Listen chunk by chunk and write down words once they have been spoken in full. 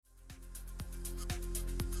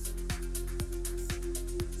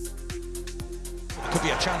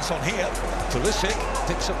chance on here. Pulisic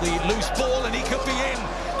picks up the loose ball and he could be in.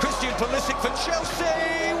 Christian Pulisic for Chelsea,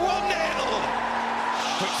 1-0.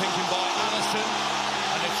 Quick thinking by Alisson,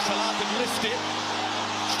 and if Salah can lift it,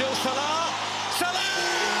 still Salah.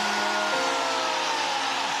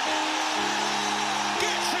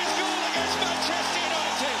 Gets his goal against Manchester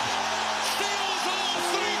United. Steals all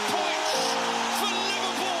 3 points for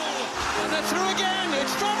Liverpool. And they're through again.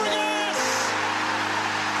 It's Fabregas.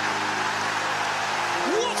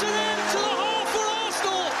 What an end to the half for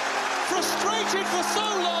Arsenal. Frustrated for so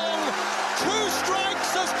long. 2 strikes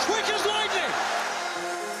as quick as lightning.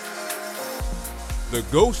 The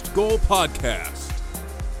Ghost Goal Podcast.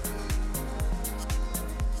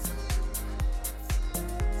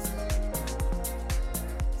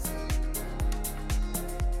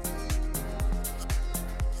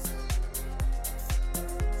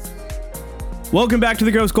 Welcome back to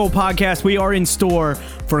the Ghost Goal Podcast. We are in store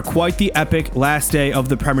for quite the epic last day of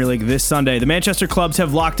the Premier League this Sunday. The Manchester clubs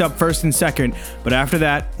have locked up first and second, but after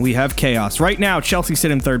that, we have chaos. Right now, Chelsea sit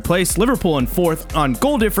in third place, Liverpool in fourth on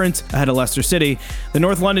goal difference ahead of Leicester City. The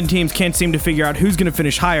North London teams can't seem to figure out who's going to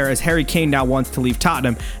finish higher, as Harry Kane now wants to leave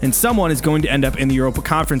Tottenham, and someone is going to end up in the Europa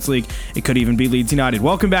Conference League. It could even be Leeds United.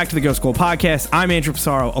 Welcome back to the Ghost Goal Podcast. I'm Andrew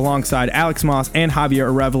Pissarro alongside Alex Moss and Javier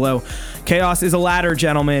Arevalo. Chaos is a ladder,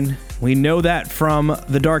 gentlemen. We know that from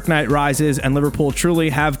The Dark Knight Rises, and Liverpool truly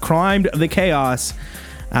have climbed the chaos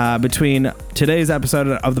between today's episode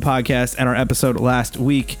of the podcast and our episode last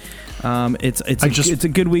week. It's a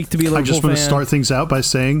good week to be a Liverpool fan. I just want to start things out by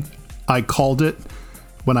saying I called it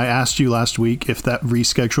when I asked you last week if that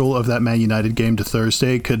reschedule of that Man United game to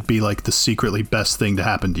Thursday could be like the secretly best thing to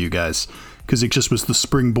happen to you guys, because it just was the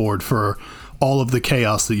springboard for all of the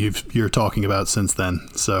chaos that you're talking about since then.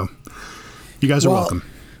 So you guys are welcome.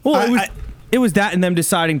 Well, it was that and them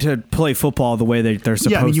deciding to play football the way they're supposed to.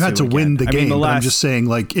 Yeah, I mean, you had to win the game, but I'm just saying,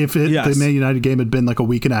 like, if the Man United game had been like a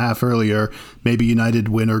week and a half earlier, maybe United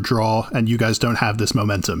win or draw, and you guys don't have this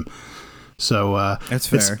momentum. So that's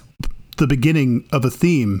fair. It's the beginning of a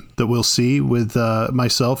theme that we'll see with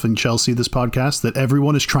myself and Chelsea this podcast, that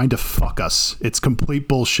everyone is trying to fuck us. It's complete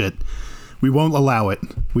bullshit. We won't allow it.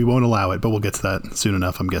 But we'll get to that soon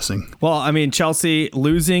enough, I'm guessing. Well, I mean, Chelsea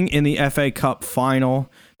losing in the FA Cup final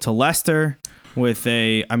to Leicester with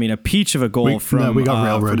a peach of a goal from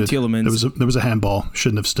railroaded. From Tielemans. There was a handball.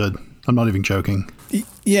 Shouldn't have stood. I'm not even joking.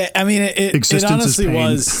 Yeah, I mean, it honestly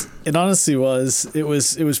was. It honestly was. It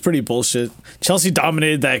was pretty bullshit. Chelsea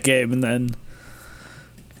dominated that game, and then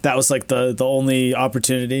that was like the only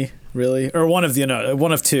opportunity, really, or one of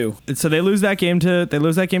two. So they lose that game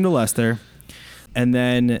to Leicester. And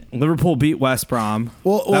then Liverpool beat West Brom.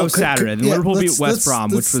 That was Saturday. Liverpool beat West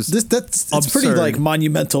Brom, which was it's pretty like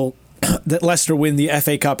monumental that Leicester win the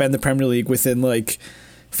FA Cup and the Premier League within like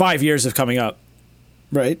 5 years of coming up,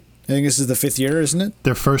 right? I think this is the 5th year, isn't it?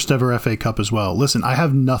 Their first ever FA Cup as well. Listen, I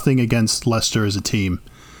have nothing against Leicester as a team,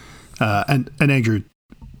 and Andrew,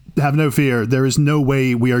 have no fear. There is no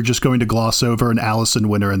way we are just going to gloss over an Alisson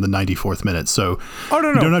winner in the 94th minute. So,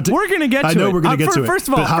 no. We're going to get to it. I know we're going to get to it. First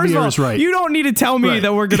of all, Javier is right. You don't need to tell me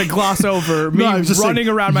that we're going to gloss over me running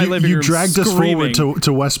around my living room. You dragged us forward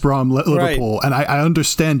to West Brom, Liverpool, and I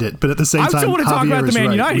understand it. But at the same time, Javier is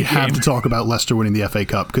right. We have to talk about Leicester winning the FA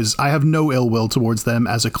Cup, because I have no ill will towards them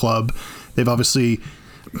as a club. They've obviously,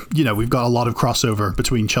 we've got a lot of crossover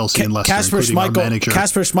between Chelsea and Leicester, including our manager.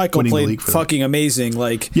 Kasper Schmeichel played fucking amazing.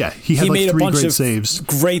 Like, yeah, he had made 3 great saves.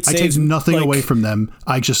 Great saves. I take nothing away from them.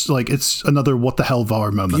 I just it's another what the hell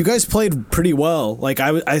VAR moment. You guys played pretty well. Like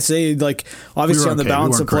I say, like obviously on the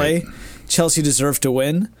balance of play, Chelsea deserved to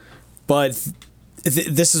win, but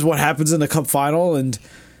this is what happens in the cup final, and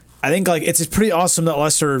I think like it's pretty awesome that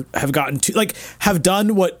Leicester have gotten to have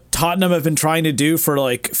done what Tottenham have been trying to do for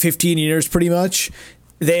like 15 years, pretty much.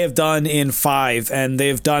 They have done in 5, and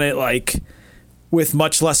they've done it like with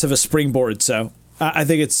much less of a springboard. So I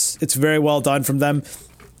think it's very well done from them.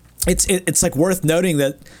 It's like worth noting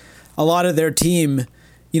that a lot of their team,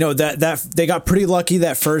 that they got pretty lucky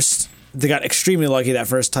they got extremely lucky that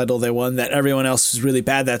first title they won, that everyone else was really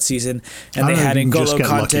bad that season. And they had N'Golo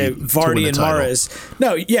Kante, Vardy, and Mahrez.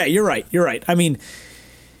 No, yeah, you're right. I mean,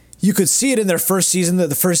 you could see it in their first season,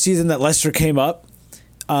 the first season that Leicester came up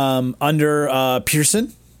under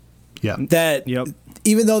Pearson. Yeah.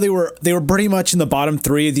 Even though they were pretty much in the bottom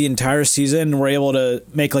 3 of the entire season and were able to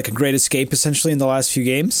make like a great escape essentially in the last few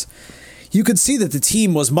games, you could see that the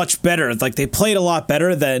team was much better. Like they played a lot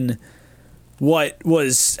better than what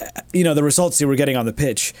was, the results they were getting on the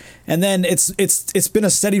pitch. And then it's been a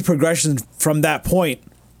steady progression from that point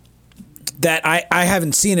that I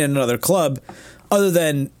haven't seen in another club, other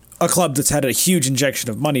than a club that's had a huge injection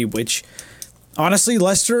of money, which Honestly,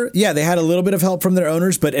 Leicester, they had a little bit of help from their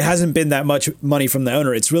owners, but it hasn't been that much money from the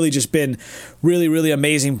owner. It's really just been really, really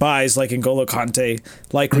amazing buys like N'Golo Kante,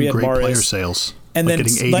 like Riyad great Mahrez. Player sales. And like then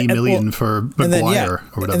getting 80 million for Maguire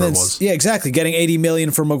or whatever it was. Yeah, exactly. Getting 80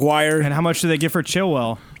 million for Maguire. And how much did they get for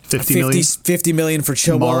Chilwell? 50 million for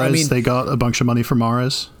Chilwell. Mahrez, they got a bunch of money for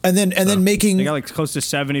Mahrez. And then making they got like close to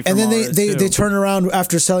 70 for and then Mahrez they turn around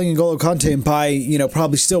after selling N'Golo Kante and buy,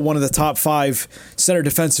 probably still one of the top 5 center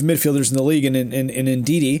defensive midfielders in the league in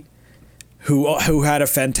Ndidi, who had a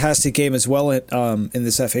fantastic game as well in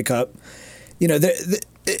this FA Cup.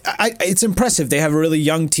 It's impressive. They have a really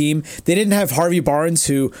young team. They didn't have Harvey Barnes,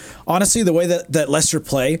 who, honestly, the way that Leicester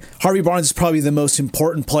play, Harvey Barnes is probably the most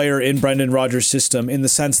important player in Brendan Rodgers' system in the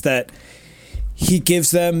sense that he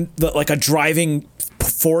gives them a driving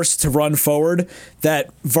force to run forward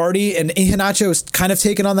that Vardy and Iheanacho has kind of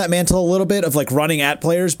taken on that mantle a little bit of running at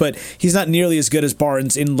players, but he's not nearly as good as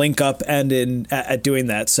Barnes in link up and at doing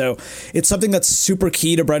that. So it's something that's super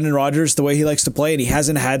key to Brendan Rodgers, the way he likes to play, and he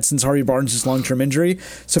hasn't had since Harvey Barnes' long-term injury.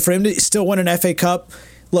 So for him to still win an FA Cup,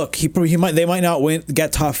 look, they might not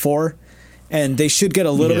get top 4, and they should get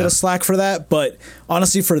a little bit of slack for that, but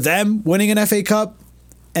honestly for them, winning an FA Cup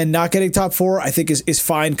and not getting top 4, I think is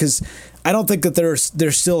fine, because I don't think that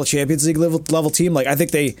they're still a Champions League level team. I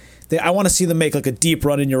think I want to see them make a deep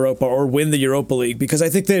run in Europa or win the Europa League, because I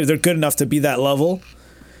think they're good enough to be that level.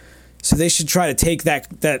 So they should try to take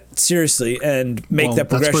that seriously and make that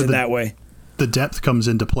progression that way. The depth comes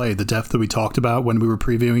into play. The depth that we talked about when we were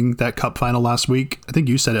previewing that cup final last week. I think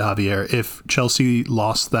you said it, Javier. If Chelsea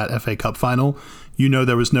lost that FA Cup final,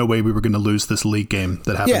 there was no way we were going to lose this league game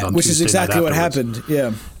that happened on Tuesday. Which is exactly what happened.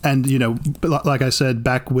 Yeah. And, like I said,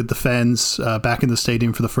 back with the fans, back in the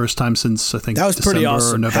stadium for the first time since, I think, that was December pretty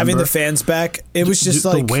awesome. or November. Having the fans back, it was just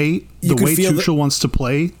the way Tuchel wants to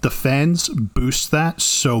play, the fans boost that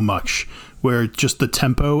so much, where just the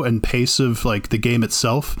tempo and pace of the game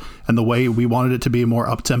itself and the way we wanted it to be a more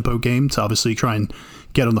up-tempo game to obviously try and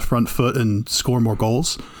get on the front foot and score more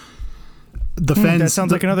goals. The fans. That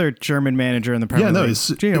sounds like another German manager in the Premier League.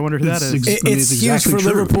 Gee, I wonder who that is. It's huge for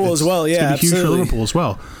Liverpool as well. Yeah, it's huge for Liverpool as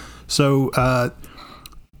well. So,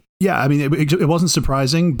 it wasn't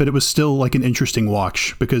surprising, but it was still an interesting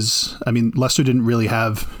watch because, Leicester didn't really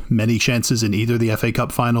have many chances in either the FA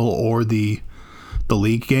Cup final or the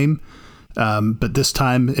league game. But this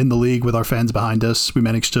time in the league with our fans behind us, we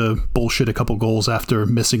managed to bullshit a couple goals after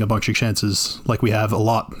missing a bunch of chances like we have a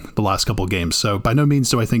lot the last couple of games. So by no means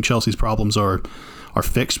do I think Chelsea's problems are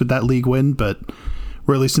fixed with that league win, but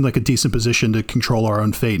we're at least in a decent position to control our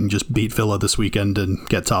own fate and just beat Villa this weekend and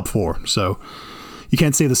get top 4. So you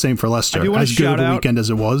can't say the same for Leicester. As good of a weekend as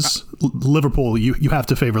it was, Liverpool, you have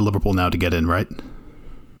to favor Liverpool now to get in, right?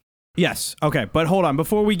 Yes. Okay. But hold on.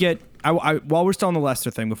 Before we get, while we're still on the Leicester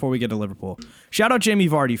thing, before we get to Liverpool, shout out Jamie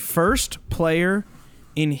Vardy, first player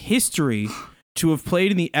in history to have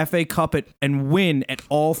played in the FA Cup and win at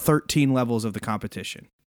all 13 levels of the competition.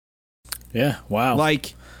 Yeah. Wow.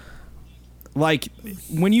 Like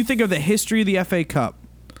when you think of the history of the FA Cup,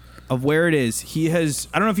 of where it is, he has,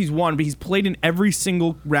 I don't know if he's won, but he's played in every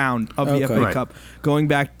single round of the FA Cup, going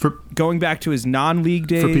back to his non-league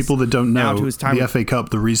days. For people that don't know, to his time the FA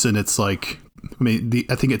Cup, the reason it's I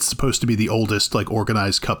think it's supposed to be the oldest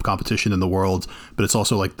organized cup competition in the world, but it's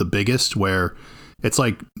also the biggest, where it's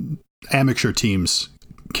amateur teams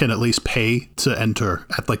can at least pay to enter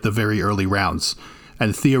at the very early rounds.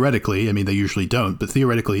 And theoretically, they usually don't, but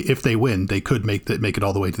theoretically, if they win, they could make it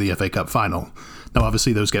all the way to the FA Cup final. Now,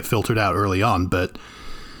 obviously, those get filtered out early on, but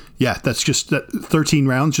yeah, that's just that 13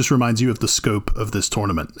 rounds just reminds you of the scope of this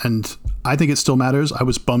tournament. And I think it still matters. I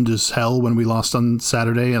was bummed as hell when we lost on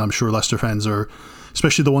Saturday, and I'm sure Leicester fans are,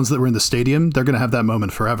 especially the ones that were in the stadium, they're going to have that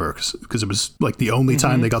moment forever because it was the only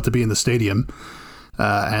time they got to be in the stadium,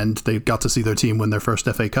 and they got to see their team win their first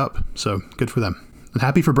FA Cup. So good for them. And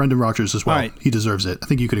happy for Brendan Rodgers as well. Right. He deserves it. I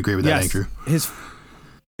think you could agree with that, Andrew.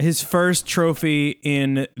 His first trophy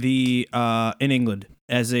in England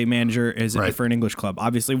as a manager for an English club.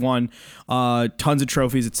 Obviously won tons of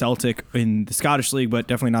trophies at Celtic in the Scottish League, but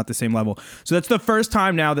definitely not the same level. So that's the first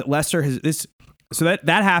time now that Leicester has this. So that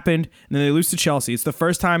happened, and then they lose to Chelsea. It's the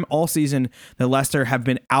first time all season that Leicester have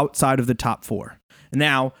been outside of the top 4.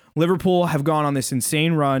 Now, Liverpool have gone on this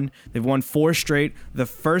insane run. They've won 4 straight. The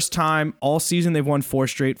first time all season they've won 4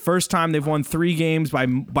 straight. First time they've won 3 games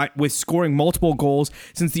with scoring multiple goals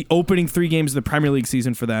since the opening 3 games of the Premier League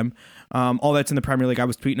season for them. All that's in the Premier League. I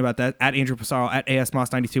was tweeting about that at Andrew Pissarro, at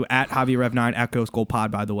ASMoss92, at JavierRev9, at Ghost Goal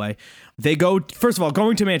Pod, by the way. They go, first of all,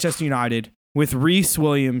 going to Manchester United with Reece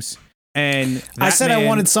Williams And I said I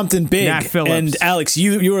wanted something big, and Alex,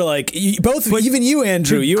 you were like, even you,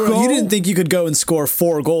 Andrew, you didn't think you could go and score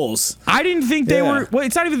 4 goals. I didn't think they were. Well,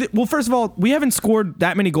 it's not even. Well, first of all, we haven't scored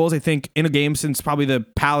that many goals, I think, in a game since probably the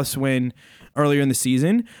Palace win earlier in the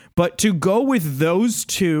season. But to go with those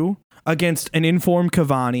two against an informed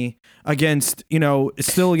Cavani, against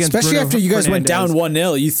especially Bruno after you guys went down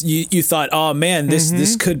 1-0, you thought, oh man,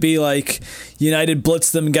 this could be like United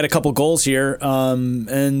blitz them and get a couple goals here,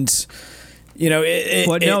 and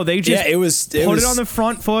they just it was put it on the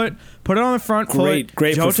front foot.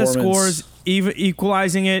 Great Jota performance. scores,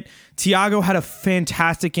 equalizing it. Thiago had a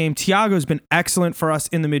fantastic game. Thiago's been excellent for us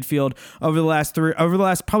in the midfield over the last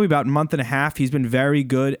probably about month and a half. He's been very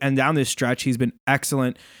good, and down this stretch, he's been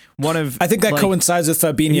excellent. I think that coincides with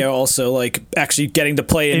Fabinho also, like actually getting to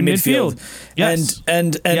play in midfield. Yes.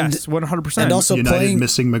 And yes, 100%. And also United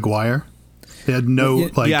missing Maguire. They had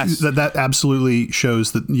that absolutely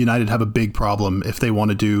shows that United have a big problem if they want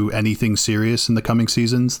to do anything serious in the coming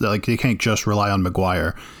seasons. They can't just rely on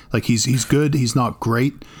Maguire. Like he's good, he's not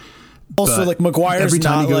great. Also, like Maguire's every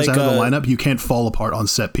time he goes out of the lineup, you can't fall apart on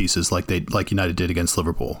set pieces like United did against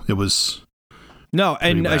Liverpool. It was no,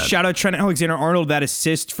 and shout out Trent Alexander-Arnold, that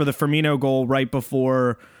assist for the Firmino goal right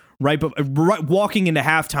walking into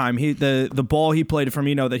halftime. The ball he played to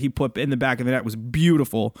Firmino that he put in the back of the net was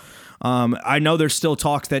beautiful. I know there's still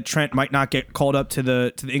talks that Trent might not get called up to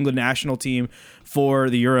the England national team for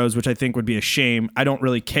the Euros, which I think would be a shame. I don't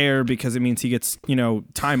really care because it means he gets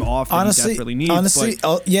time off that he desperately needs. Honestly,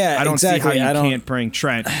 I don't see how you can't bring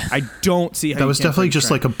Trent. I don't see how that was you can't definitely just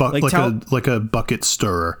Trent. like a bucket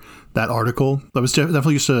stirrer. That article that was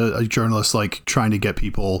definitely just a journalist like trying to get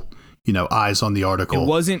people eyes on the article. It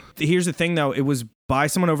wasn't. Here's the thing though. It was by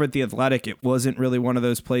someone over at The Athletic. It wasn't really one of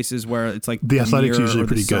those places where it's like The Athletic's usually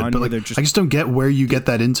pretty good, but I just don't get where you get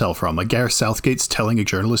that intel from. Like Gareth Southgate's telling a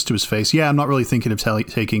journalist to his face, "Yeah, I'm not really thinking of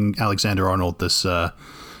taking Alexander-Arnold to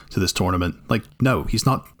this tournament." Like, no, he's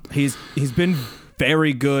not. He's been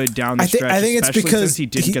very good down the stretch. I think it's because they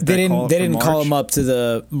didn't call him up to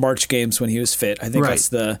the March games when he was fit. I think that's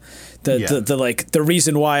the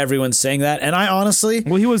reason why everyone's saying that. And I honestly,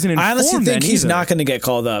 he wasn't informed. I honestly think he's either. not going to get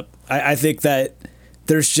called up. I think that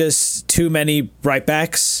there's just too many right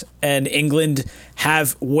backs, and England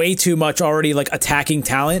have way too much already like attacking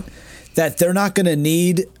talent that they're not going to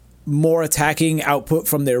need more attacking output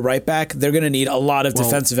from their right back. They're going to need a lot of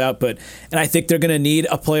defensive output, and I think they're going to need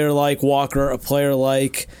a player like Walker, a player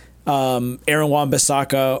like Aaron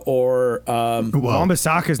Wan-Bissaka, or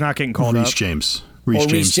Wan-Bissaka's not getting called up. Reece James, Reece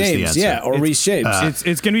James, Reece James.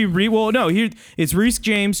 It's going to be it's Reece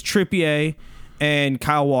James, Trippier, and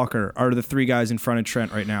Kyle Walker are the 3 guys in front of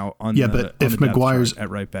Trent right now. But if Maguire's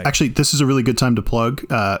at right back, actually, this is a really good time to plug.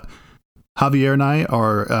 Javier and I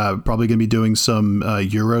are probably going to be doing some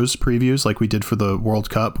Euros previews like we did for the World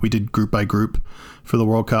Cup. We did group by group for the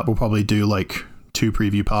World Cup. We'll probably do like 2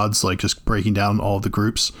 preview pods, like just breaking down all the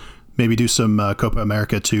groups. Maybe do some Copa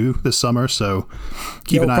America too this summer. So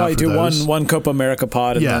keep an eye out for those. We'll probably do one Copa America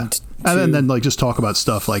pod. And then like just talk about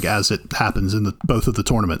stuff like as it happens in both of the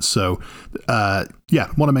tournaments. So want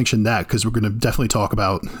to mention that because we're going to definitely talk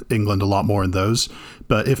about England a lot more in those.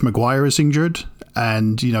 But if Maguire is injured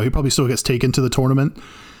and he probably still gets taken to the tournament,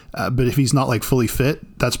 but if he's not like fully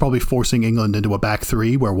fit, that's probably forcing England into a back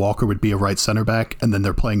 3 where Walker would be a right center back, and then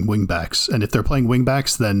they're playing wing backs. And if they're playing wing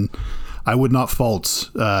backs, then I would not fault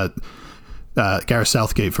Gareth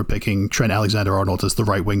Southgate for picking Trent Alexander-Arnold as the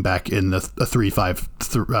right wing back in a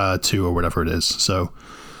 3-5-2 or whatever it is. So,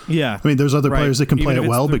 yeah, I mean, there's other players that can play it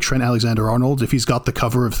well, but Trent Alexander-Arnold, if he's got the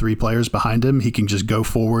cover of 3 players behind him, he can just go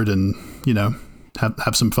forward and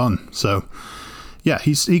have some fun. So, yeah,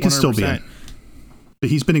 he can 100%. Still be in.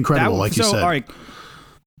 But he's been incredible, like you said. All right.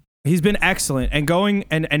 He's been excellent and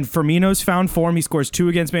Firmino's found form. He scores 2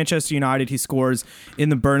 against Manchester United. He scores in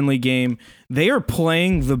the Burnley game. They are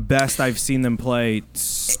playing the best I've seen them play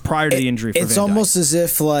prior to the injury for Van Dijk. It's almost as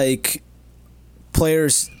if like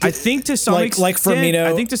players, I think to some extent, like Firmino,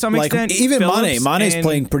 I think to some extent, even Mane's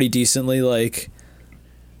playing pretty decently. Like,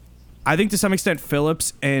 I think to some extent,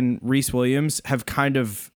 Phillips and Reece Williams have kind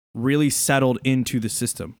of really settled into the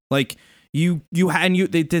system. Like they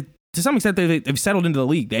did. To some extent, they've settled into the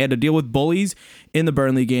league. They had to deal with bullies in the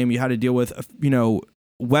Burnley game. You had to deal with,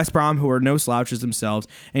 West Brom, who are no slouches themselves,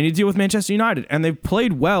 and you deal with Manchester United, and they've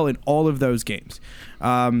played well in all of those games.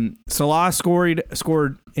 Salah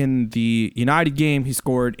scored in the United game. He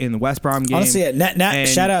scored in the West Brom game. Honestly,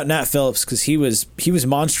 shout out Nat Phillips because he was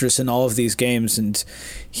monstrous in all of these games, and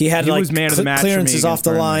he had clearances off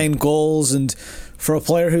the line, goals, and for a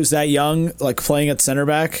player who's that young, like playing at center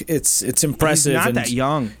back, it's impressive. He's not that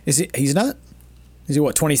young. Is he? He's not. Is he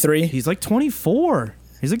what, 23? He's like 24.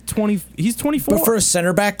 He's like 20. He's 24. But for a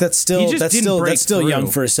center back, that's still young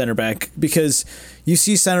for a center back, because you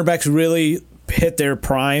see center backs really hit their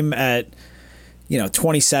prime at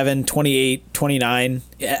 27, 28, 29.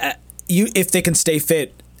 If they can stay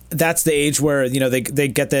fit, that's the age where they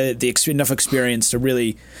get the enough experience to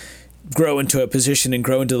really grow into a position and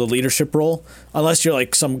grow into the leadership role, unless you're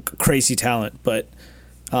like some crazy talent. But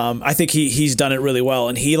I think he's done it really well,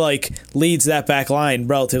 and he leads that back line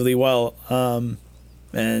relatively well.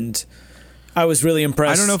 And I was really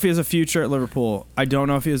impressed. I don't know if he has a future at Liverpool. I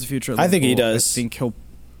think he does.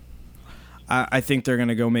 I think they're going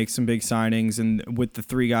to go make some big signings, and with the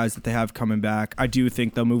 3 guys that they have coming back, I do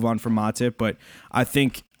think they'll move on from Matip, but I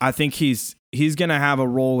think he's going to have a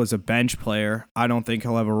role as a bench player. I don't think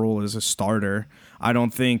he'll have a role as a starter. I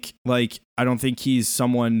don't think he's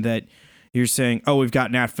someone that you're saying, oh, we've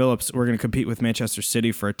got Nat Phillips, we're going to compete with Manchester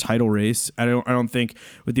City for a title race. I don't think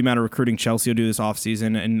with the amount of recruiting Chelsea will do this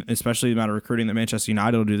offseason, and especially the amount of recruiting that Manchester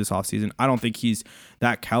United will do this offseason, I don't think he's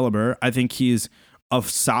that caliber. I think he's a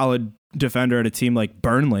solid defender at a team like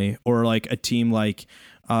Burnley or like a team like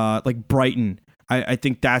Brighton. I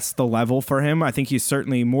think that's the level for him. I think he's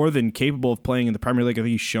certainly more than capable of playing in the Premier League. I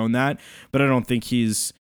think he's shown that, but I don't think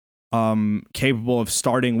he's capable of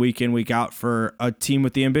starting week in, week out for a team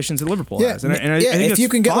with the ambitions that Liverpool has. And I think if you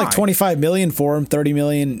can get like 25 million for him, 30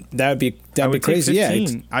 million, that'd be crazy.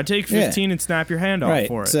 I'd take 15 and snap your hand off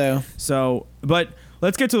for it. So, but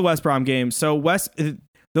let's get to the West Brom game. So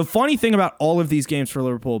the funny thing about all of these games for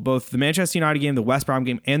Liverpool, both the Manchester United game, the West Brom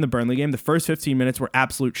game, and the Burnley game, the first 15 minutes were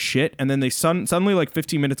absolute shit, and then they suddenly like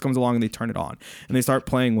 15 minutes comes along and they turn it on and they start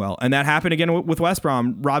playing well. And that happened again with West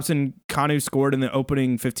Brom. Robson Kanu scored in the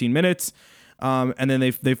opening 15 minutes, and then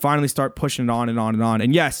they finally start pushing it on and on and on.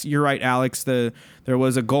 And yes, you're right, Alex. There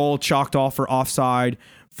was a goal chalked off for offside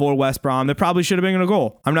for West Brom that probably should have been a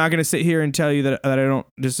goal. I'm not going to sit here and tell you that I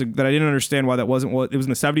didn't understand why that wasn't. Well, it was in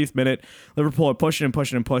the 70th minute. Liverpool are pushing and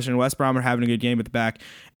pushing and pushing. West Brom are having a good game at the back.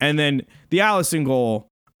 And then the Alisson goal.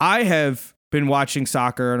 I have been watching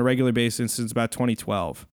soccer on a regular basis since about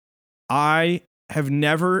 2012. I have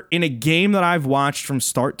never, in a game that I've watched from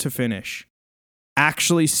start to finish,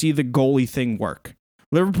 actually see the goalie thing work.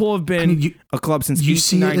 Liverpool have been a club since 1892. You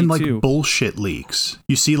see it in like bullshit leagues.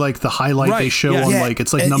 You see like the highlight they show on like,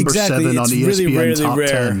 it's like number 7 on ESPN really top rare.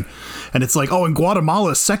 10. And it's like, oh, in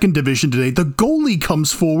Guatemala, 2nd division today, the goalie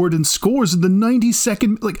comes forward and scores in the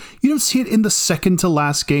 92nd. Like, you don't see it in the 2nd to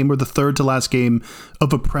last game or the 3rd to last game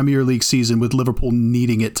of a Premier League season with Liverpool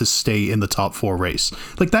needing it to stay in the top 4 race.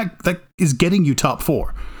 Like that is getting you top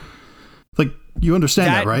 4. Like, you understand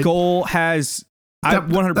that, right? That goal has...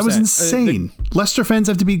 100%. That was insane. Leicester fans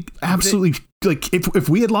have to be absolutely like, if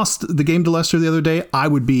we had lost the game to Leicester the other day, I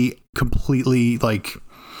would be completely like,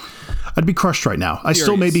 I'd be crushed right now. I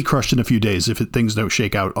still may be crushed in a few days if things don't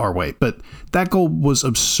shake out our way. But that goal was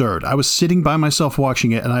absurd. I was sitting by myself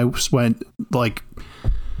watching it, and I went like,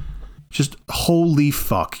 just holy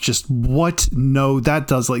fuck! Just what? No, that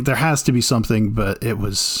does like there has to be something, but it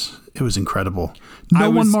was incredible.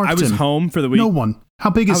 No one marked him. I was home for the week. No one.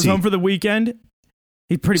 How big is he? I was home for the weekend.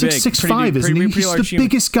 He's pretty big. 6'5", isn't he? He's the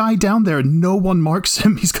biggest guy down there. No one marks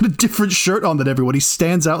him. He's got a different shirt on than everyone. He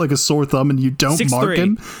stands out like a sore thumb, and you don't mark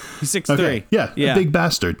him. He's 6'3". Okay. Yeah, a big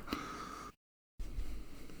bastard.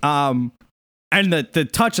 And the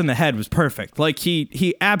touch on the head was perfect. Like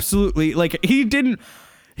he absolutely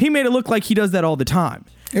he made it look like he does that all the time.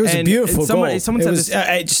 It was a beautiful goal. Someone said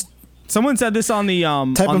this. Someone said this on the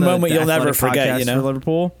type of moment you'll never forget. For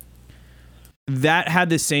Liverpool. That had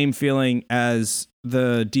the same feeling as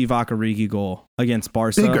the Divock Origi goal against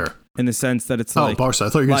Barca. Bigger. In the sense that it's like... Oh, Barca. I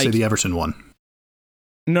thought you were going to say the Everton one.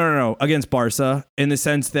 No. Against Barca. In the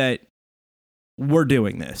sense that we're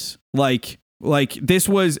doing this. Like this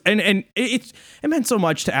was... And it meant so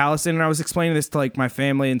much to Alisson. And I was explaining this to like my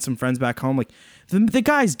family and some friends back home. Like the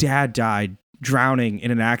guy's dad died drowning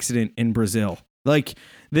in an accident in Brazil. Like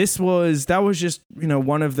that was just,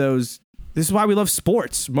 one of those... This is why we love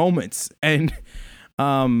sports moments. And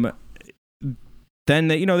then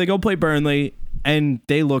they go play Burnley, and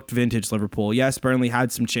they looked vintage Liverpool. Yes, Burnley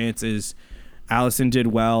had some chances. Alisson did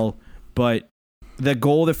well, but the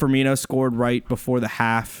goal that Firmino scored right before the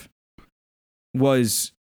half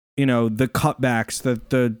was, the cutbacks,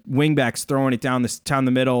 the wing backs throwing it down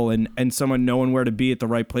the middle, and someone knowing where to be at the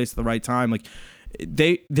right place at the right time. Like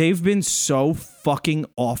they've been so fucking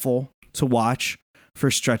awful to watch for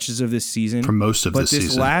stretches of this season. For most of this season.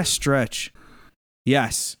 But this last stretch,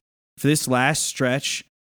 yes, for this last stretch,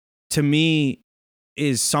 to me,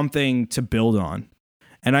 is something to build on.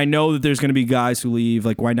 And I know that there's going to be guys who leave,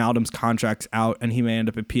 like Wijnaldum's contract's out, and he may end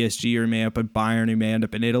up at PSG, or he may end up at Bayern, or he may end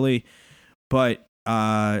up in Italy. But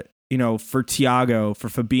for Thiago, for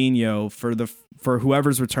Fabinho, for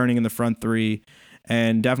whoever's returning in the front three,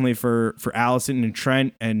 and definitely for Alisson and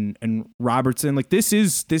Trent and Robertson, like this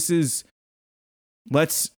is this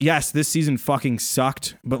season fucking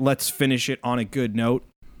sucked, but let's finish it on a good note.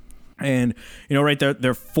 And right there,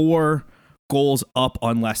 they're 4 goals up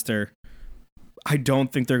on Leicester. I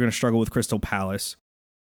don't think they're going to struggle with Crystal Palace.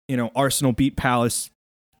 Arsenal beat Palace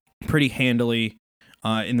pretty handily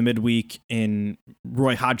in the midweek in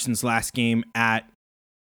Roy Hodgson's last game at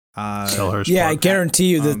Selhurst yeah, Park. I guarantee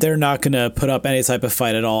you that they're not going to put up any type of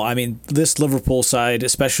fight at all. I mean, this Liverpool side,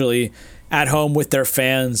 especially at home with their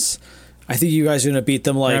fans, I think you guys are going to beat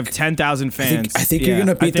them like... They have 10,000 fans. I think you're going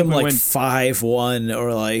to beat them like 5-1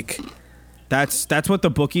 or like... That's what the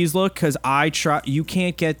bookies look, because you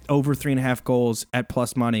can't get over 3.5 goals at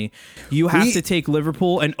plus money. You have to take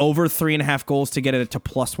Liverpool and over 3.5 goals to get it to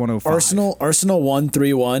plus 105. Arsenal won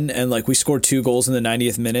 3-1, and like we scored 2 goals in the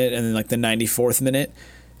 90th minute and then like the 94th minute.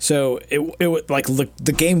 So it like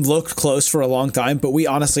the game looked close for a long time, but we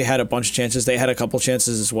honestly had a bunch of chances. They had a couple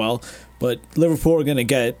chances as well, but Liverpool are going to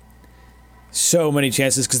get so many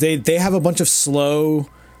chances because they have a bunch of slow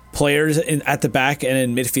players at the back and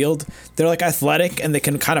in midfield. They're like athletic and they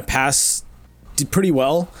can kind of pass pretty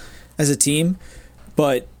well as a team,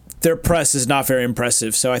 but their press is not very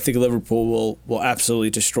impressive. So I think Liverpool will absolutely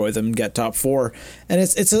destroy them and get top 4. And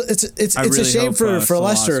it's a shame for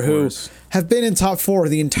Leicester, who have been in top 4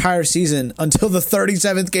 the entire season until the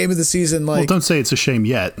 37th game of the season. Like, well, don't say it's a shame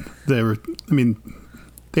yet.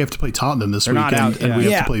 They have to play Tottenham this weekend, and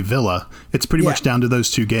we have to play Villa. It's pretty much down to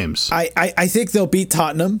those 2 games. I think they'll beat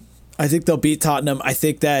Tottenham. I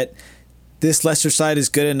think that this Leicester side is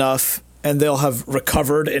good enough, and they'll have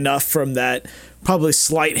recovered enough from that probably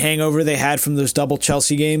slight hangover they had from those double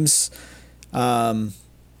Chelsea games.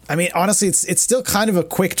 I mean, honestly, it's still kind of a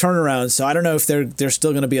quick turnaround, so I don't know if they're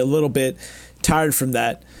still going to be a little bit tired from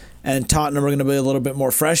that, and Tottenham are going to be a little bit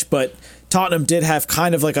more fresh. But Tottenham did have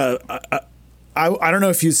kind of like I don't know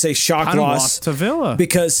if you'd say shock loss to Villa,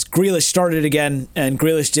 because Grealish started again, and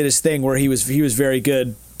Grealish did his thing where he was very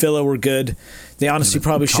good. Villa were good. They honestly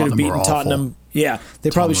probably should have beaten Tottenham. Yeah, they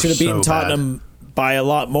probably should have beaten Tottenham by a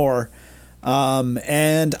lot more.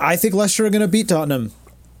 And I think Leicester are going to beat Tottenham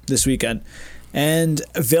this weekend. And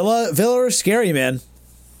Villa are scary, man.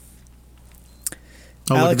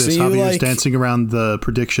 Oh, Alex, look at this. Javier's dancing around the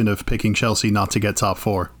prediction of picking Chelsea not to get top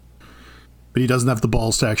 4. But he doesn't have the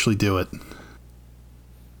balls to actually do it.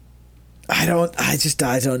 I don't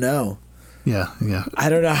know. Yeah. I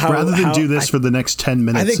don't know how. Rather than do this for the next 10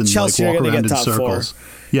 minutes and Chelsea walk around in circles.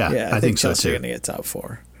 4. Yeah, I think Chelsea so too. are going to get top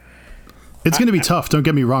 4. It's going to be tough, don't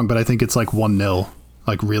get me wrong, but I think it's like 1-0,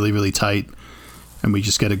 like really, really tight, and we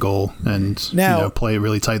just get a goal and play it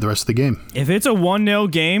really tight the rest of the game. If it's a 1-0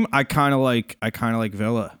 game, I kind of like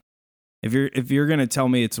Villa. If you're going to tell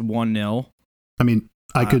me it's 1-0, I mean,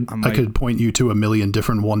 I could point you to a million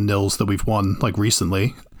different 1-0s that we've won like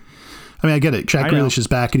recently. I mean, I get it. Jack Grealish is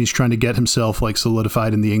back and he's trying to get himself like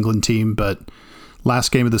solidified in the England team, but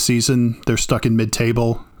last game of the season, they're stuck in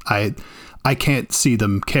mid-table. I can't see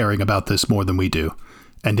them caring about this more than we do.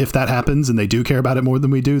 And if that happens and they do care about it more than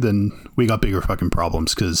we do, then we got bigger fucking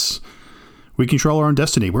problems because we control our own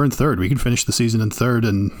destiny. We're in 3rd. We can finish the season in 3rd.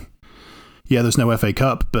 And yeah, there's no FA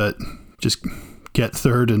Cup, but just get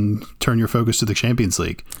 3rd and turn your focus to the Champions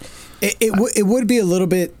League. It would be a little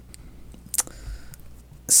bit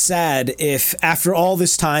sad if after all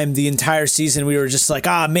this time, the entire season, we were just like,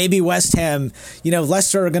 maybe West Ham,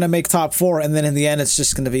 Leicester are going to make top 4, and then in the end it's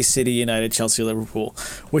just going to be City, United, Chelsea, Liverpool,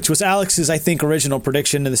 which was Alex's, I think, original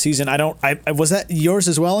prediction of the season. Was that yours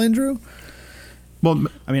as well, Andrew? Well,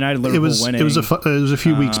 I mean, I had Liverpool winning. It was a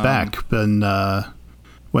few weeks back when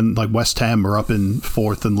like West Ham were up in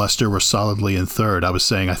 4th and Leicester were solidly in 3rd. I was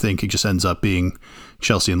saying I think it just ends up being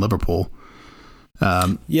Chelsea and Liverpool.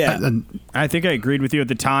 I think I agreed with you at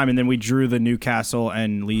the time, and then we drew the Newcastle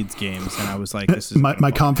and Leeds games, and I was like, "This is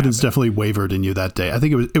my confidence definitely wavered in you that day." I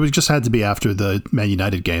think it was just had to be after the Man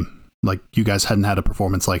United game. Like you guys hadn't had a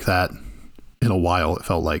performance like that in a while. It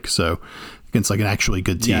felt like so against like an actually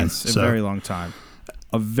good team. Yes, a very long time.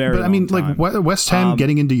 But I mean, like West Ham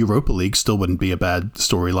getting into Europa League still wouldn't be a bad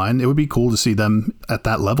storyline. It would be cool to see them at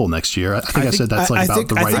that level next year. I think I said that's like about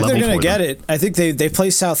the right level. I think they're going to get it. I think they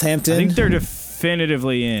play Southampton. I think they're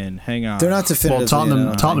definitively in. Hang on. They're not definitively in.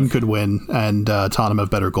 Well, Tottenham could win, and Tottenham have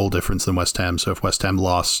better goal difference than West Ham. So if West Ham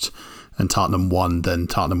lost and Tottenham won, then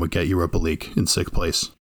Tottenham would get Europa League in 6th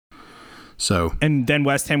place. So and then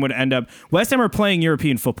West Ham would end up. West Ham are playing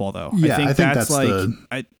European football, though. Yeah, I think that's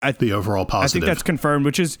like the overall positive. I think that's confirmed,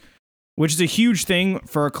 which is a huge thing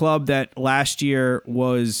for a club that last year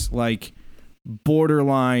was like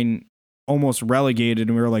borderline almost relegated,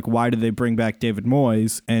 and we were like, why did they bring back David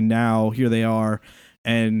Moyes? And now here they are,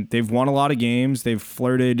 and they've won a lot of games. They've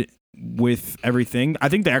flirted with everything. I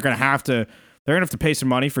think they're gonna have to pay some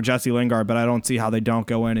money for Jesse Lingard, but I don't see how they don't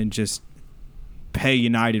go in and just pay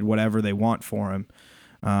United whatever they want for him.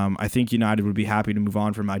 I think United would be happy to move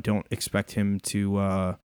on from him. I don't expect him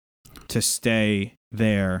to stay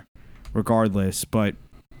there regardless. But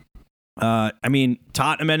I mean,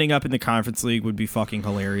 Tottenham ending up in the Conference League would be fucking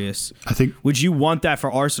hilarious. I think. Would you want that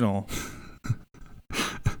for Arsenal?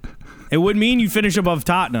 It would mean you finish above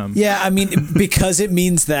Tottenham. Yeah, I mean, because it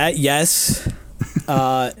means that, yes.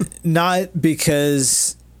 Not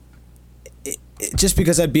because... Just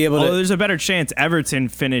because I'd be able to... there's a better chance Everton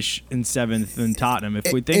finish in 7th than Tottenham.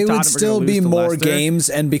 If we think it Tottenham would still are be lose to more Leicester, games,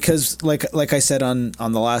 and because, like I said on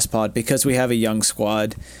the last pod, because we have a young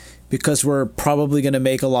squad, because we're probably going to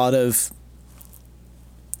make a lot of...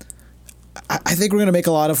 I think we're going to make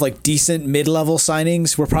a lot of like decent mid-level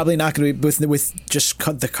signings. We're probably not going to be with just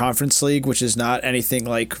the Conference League, which is not anything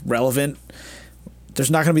like relevant. There's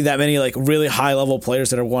not going to be that many like really high-level players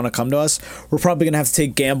that want to come to us. We're probably going to have to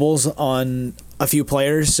take gambles on a few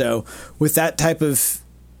players. So with those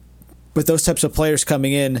types of players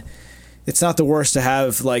coming in, it's not the worst to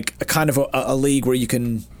have like a kind of a league where you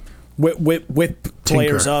can whip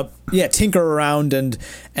players up, tinker around and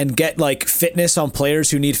get like fitness on players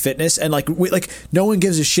who need fitness, and like no one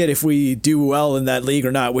gives a shit if we do well in that league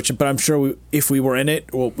or not. But I'm sure if we were in it,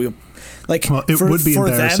 it would be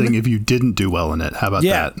embarrassing if you didn't do well in it. How about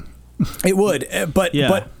that? It would, but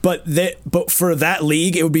for that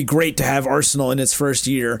league, it would be great to have Arsenal in its first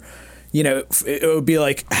year. You know, it would be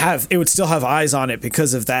like it would still have eyes on it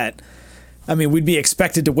because of that. I mean, we'd be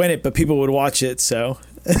expected to win it, but people would watch it. So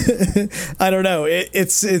I don't know.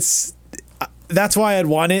 It's that's why I'd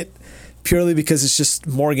want it, purely because it's just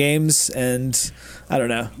more games, and I don't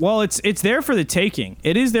know. Well, it's there for the taking.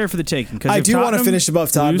 It is there for the taking. I do want to finish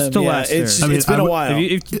above Tottenham. It's been a while.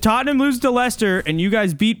 If Tottenham loses to Leicester and you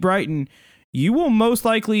guys beat Brighton, you will most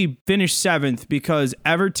likely finish 7th, because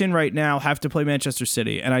Everton right now have to play Manchester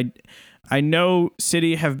City, and I know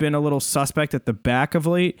City have been a little suspect at the back of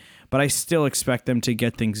late, but I still expect them to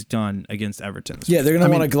get things done against Everton. Yeah, they're going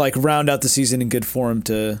to want to like round out the season in good form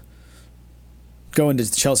to go into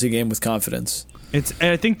the Chelsea game with confidence.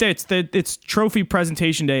 I think that it's trophy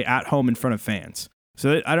presentation day at home in front of fans.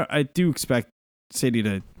 So I do expect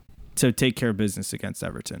City to take care of business against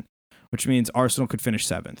Everton, which means Arsenal could finish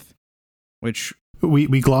 7th. Which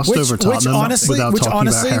we glossed over Tottenham without talking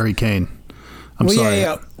about Harry Kane. I'm sorry.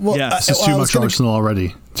 Yeah. Well, this is too much Arsenal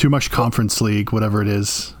already. Too much Conference League, whatever it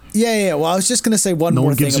is. Yeah. Well, I was just going to say one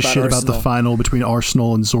more thing about Arsenal. No one gives a shit about the final between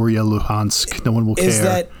Arsenal and Zorya Luhansk. No one will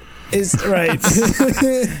care. Is right.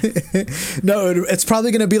 No, it's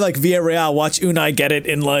probably going to be like Villarreal. Watch Unai get it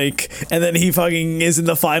and then he fucking is in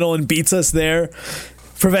the final and beats us there,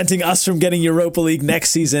 preventing us from getting Europa League next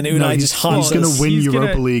season. Unai just haunts us. He's going to win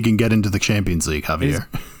Europa League and get into the Champions League, Javier.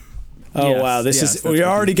 Wow, we're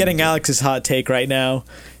already getting Alex's hot take right now.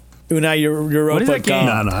 Unai, Europa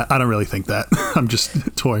gone. No, I don't really think that. I'm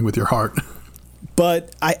just toying with your heart.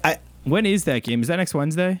 But when is that game? Is that next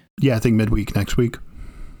Wednesday? Yeah, I think midweek next week.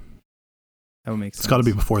 That would make sense. It's got to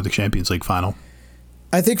be before the Champions League final.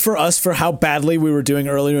 I think for us, for how badly we were doing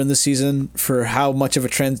earlier in the season, for how much of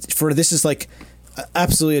this is like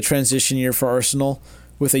absolutely a transition year for Arsenal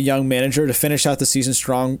with a young manager to finish out the season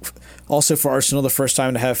strong. Also for Arsenal, the first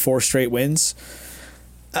time to have 4 straight wins.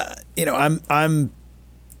 I'm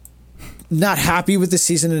not happy with the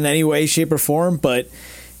season in any way, shape, or form, but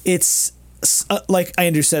it's like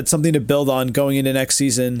Andrew said, something to build on going into next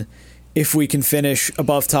season. If we can finish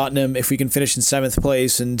above Tottenham, if we can finish in 7th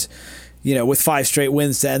place, and with 5 straight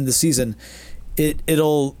wins to end the season,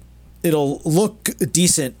 it'll look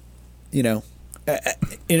decent. It'll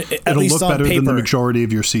least look on better paper. Than the majority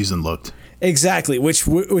of your season looked. Exactly, which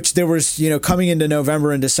there was, coming into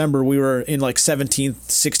November and December, we were in like 17th,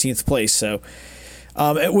 16th place. So,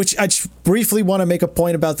 which I just briefly want to make a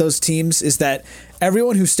point about those teams is that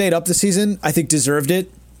everyone who stayed up the season, I think, deserved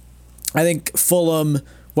it. I think Fulham,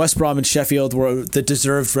 West Brom, and Sheffield were the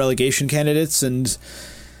deserved relegation candidates, and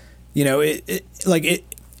in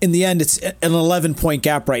the end, it's an 11-point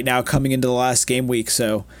gap right now coming into the last game week.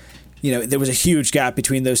 So, there was a huge gap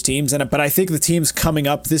between those teams, but I think the teams coming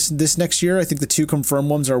up this next year, I think the 2 confirmed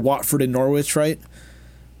ones are Watford and Norwich, right?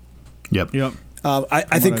 Yep.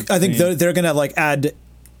 I think they're gonna add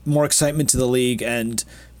more excitement to the league and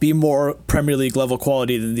be more Premier League level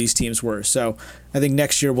quality than these teams were. So I think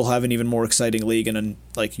next year we'll have an even more exciting league and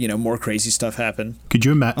more crazy stuff happen. Could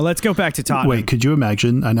you imagine? Let's go back to Tottenham. Wait, could you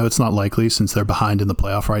imagine? I know it's not likely since they're behind in the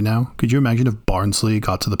playoff right now. Could you imagine if Barnsley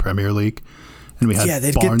got to the Premier League and we had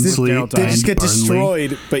Barnsley and they'd just get Burnley?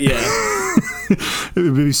 destroyed. But yeah. It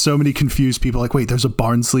would be so many confused people like, wait, there's a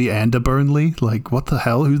Barnsley and a Burnley? Like, what the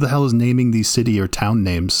hell? Who the hell is naming these city or town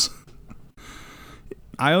names?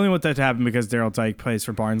 I only want that to happen because Daryl Dike plays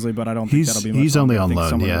for Barnsley, but I don't think that'll be much. He's only on loan,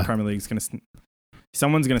 someone yeah. in the Premier League's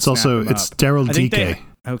someone's going to It's also, it's Daryl Dike.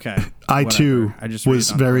 Okay. I too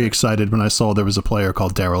was very excited when I saw there was a player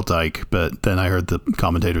called Daryl Dike, but then I heard the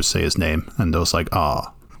commentators say his name, and I was like,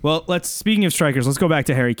 ah. Well, speaking of strikers, let's go back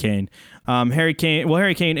to Harry Kane. Harry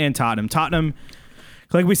Kane and Tottenham. Tottenham,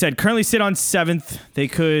 like we said, currently sit on 7th.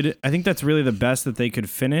 I think that's really the best that they could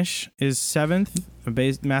finish is 7th,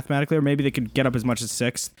 mathematically, or maybe they could get up as much as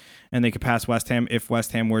 6th, and they could pass West Ham if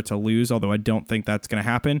West Ham were to lose, although I don't think that's going to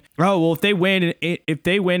happen. Oh, well, if they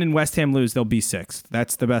win and West Ham lose, they'll be 6th.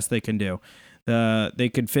 That's the best they can do. They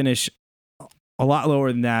could finish a lot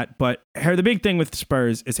lower than that, but the big thing with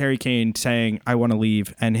Spurs is Harry Kane saying, I want to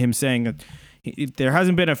leave, and him saying that there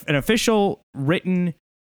hasn't been an official written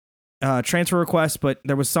transfer request, but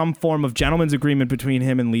there was some form of gentleman's agreement between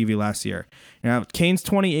him and Levy last year. Now, Kane's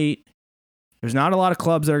 28. There's not a lot of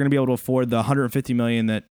clubs that are going to be able to afford the $150 million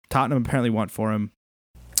that Tottenham apparently want for him.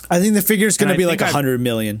 I think the figure is going to be like $100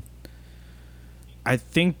 million. I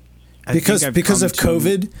think because of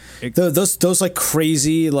COVID, those like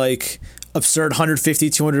crazy, like absurd 150,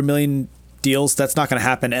 200 million deals, that's not going to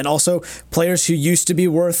happen. And also players who used to be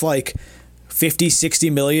worth like 50, 60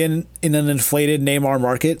 million in an inflated Neymar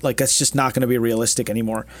market, like that's just not going to be realistic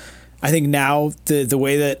anymore. I think now the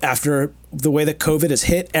way that COVID has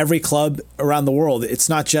hit every club around the world, it's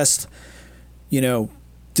not just,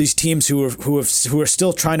 these teams who are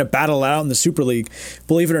still trying to battle out in the Super League.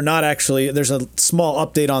 Believe it or not, actually, there's a small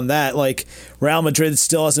update on that. Like Real Madrid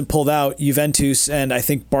still hasn't pulled out. Juventus and I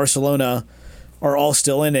think Barcelona are all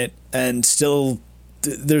still in it, and still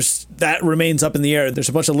that remains up in the air. There's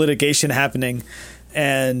a bunch of litigation happening,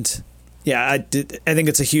 and yeah, I think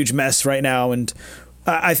it's a huge mess right now, and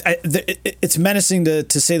it's menacing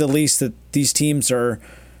to say the least that these teams are,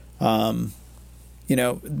 that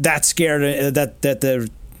scared that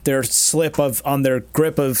their slip on their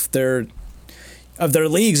grip of their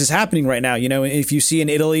leagues is happening right now. If you see in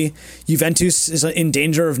Italy, Juventus is in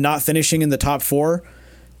danger of not finishing in the top 4.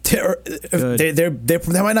 They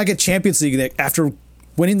might not get Champions League after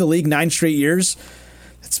winning the league 9 straight years.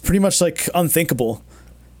 It's pretty much like unthinkable.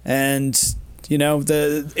 And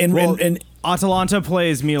Atalanta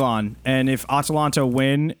plays Milan, and if Atalanta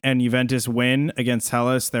win and Juventus win against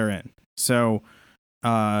Hellas, they're in. So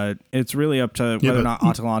it's really up to whether or not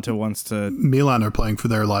Atalanta wants to. Milan are playing for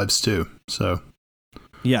their lives too. So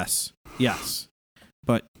yes,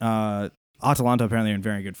 but Atalanta apparently are in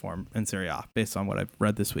very good form in Serie A, based on what I've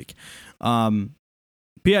read this week.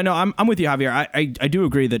 But yeah, no, I'm with you, Javier. I do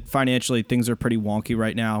agree that financially things are pretty wonky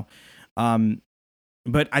right now.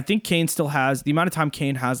 But I think Kane still has the amount of time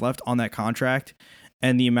Kane has left on that contract,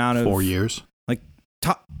 and the amount of 4 years. Like,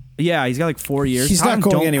 he's got like 4 years. He's not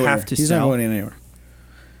going anywhere. He's not going anywhere.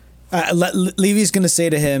 Levy's going to say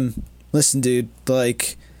to him, "Listen, dude,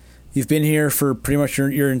 like you've been here for pretty much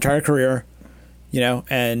your entire career,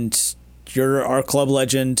 and you're our club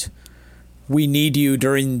legend. We need you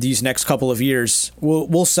during these next couple of years.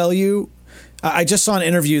 We'll sell you." I just saw an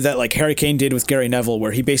interview that like Harry Kane did with Gary Neville,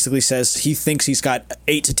 where he basically says he thinks he's got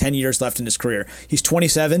 8 to 10 years left in his career. He's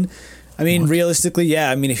 27. I mean, realistically,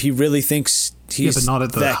 yeah. I mean, if he really thinks he's but not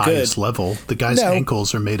at the highest level. The guy's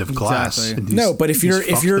ankles are made of glass. Exactly. And No, but if you're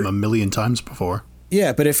them a million times before.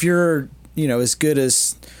 Yeah, but if you're as good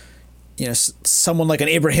as someone like an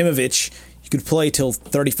Ibrahimovic, you could play till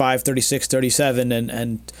 35, 36, 37,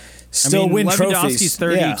 and still win trophies. Lewandowski's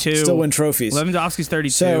 32. Yeah, still win trophies. Lewandowski's 32,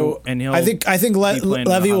 so and I think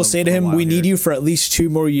Levy will say to him, "We need you for at least 2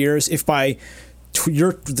 more years. If by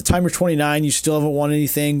the time you're 29, you still haven't won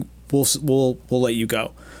anything, we'll let you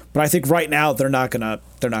go." But I think right now they're not gonna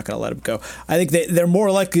let him go. I think they're more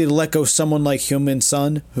likely to let go someone like Heung-min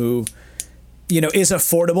Son, who is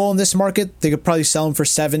affordable in this market. They could probably sell him for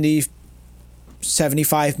 70,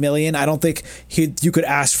 75 million. I don't think you could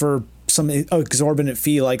ask for some exorbitant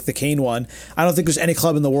fee like the Kane one. I don't think there's any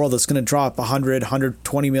club in the world that's going to drop 100,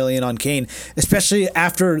 120 million on Kane, especially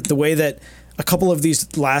after the way that a couple of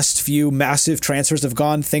these last few massive transfers have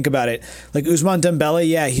gone. Think about it. Like Ousmane Dembele,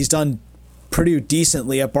 yeah, he's done pretty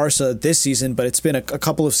decently at Barca this season, but it's been a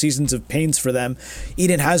couple of seasons of pains for them.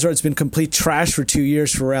 Eden Hazard's been complete trash for 2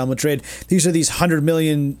 years for Real Madrid. These are these $100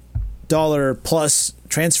 million plus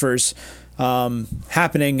transfers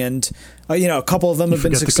happening, and a couple of them have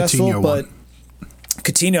been successful, but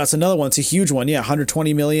Coutinho, that's another one. It's a huge one. Yeah,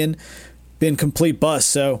 $120 million, been complete bust.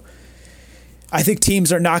 So I think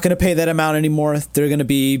teams are not going to pay that amount anymore. They're going to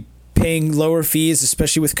be paying lower fees,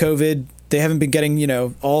 especially with COVID. They haven't been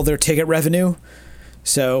getting, all their ticket revenue.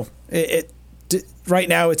 So right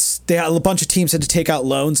now a bunch of teams had to take out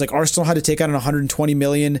loans. Like Arsenal had to take out an £120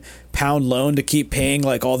 million loan to keep paying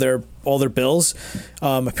like all their bills.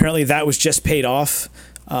 Apparently that was just paid off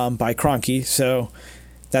by Kroenke. So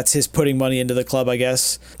that's his putting money into the club, I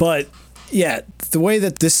guess. But yeah, the way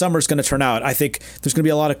that this summer is going to turn out, I think there's going to be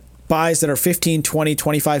a lot of buys that are 15, 20,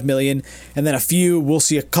 25 million, and then we'll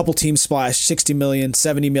see a couple teams splash 60 million,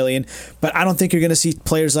 70 million, but I don't think you're going to see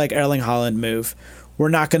players like Erling Haaland move. We're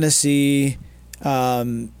not going to see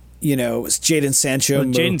Jadon Sancho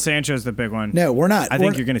move. Jadon Sancho is the big one. No, we're not. I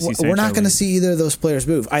think you're going to see Sancho. We're not going to see either of those players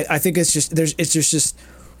move. I think it's just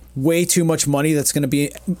way too much money that's going to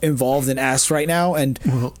be involved in AS right now. And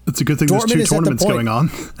well, it's a good thing there's 2 tournaments going on,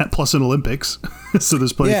 plus an Olympics. So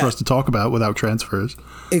there's plenty for us to talk about without transfers.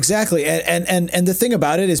 Exactly. And the thing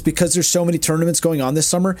about it is because there's so many tournaments going on this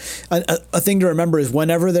summer, a thing to remember is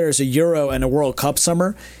whenever there's a Euro and a World Cup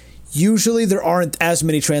summer, usually there aren't as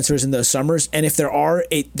many transfers in those summers. And if there are,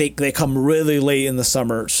 they come really late in the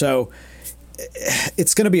summer. So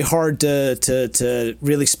it's going to be hard to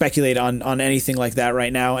really speculate on anything like that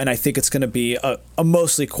right now. And I think it's going to be a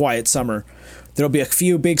mostly quiet summer. There'll be a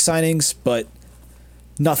few big signings, but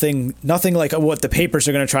nothing like what the papers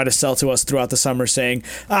are going to try to sell to us throughout the summer, saying,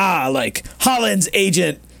 like Haaland's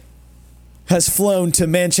agent has flown to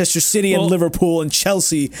Manchester City and Liverpool and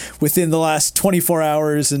Chelsea within the last 24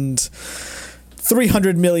 hours and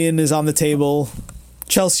 300 million is on the table.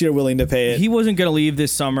 Chelsea are willing to pay it. He wasn't going to leave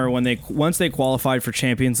this summer once they qualified for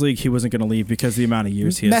Champions League. He wasn't going to leave because of the amount of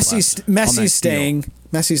years he has left. Messi's staying.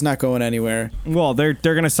 Messi's not going anywhere. Well, they're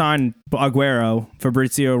going to sign Aguero.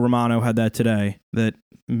 Fabrizio Romano had that today. That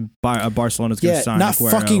Barcelona's going to sign not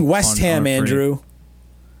Aguero fucking West Ham, Andrew.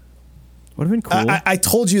 Would have been cool. I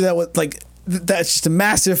told you that that's just a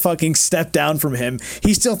massive fucking step down from him.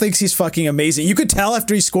 He still thinks he's fucking amazing. You could tell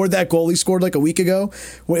after he scored that goal he scored like a week ago,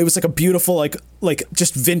 where it was like a beautiful like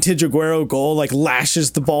just vintage Aguero goal, like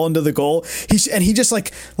lashes the ball into the goal. He just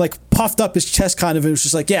like puffed up his chest kind of, and was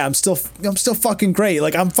just like, yeah, I'm still fucking great.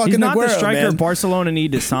 Like I'm fucking Aguero, man. He's not the striker Barcelona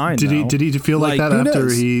need to sign. Did he feel like that after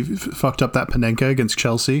he fucked up that Panenka against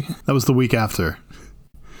Chelsea? That was the week after.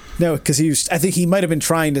 No, because I think he might have been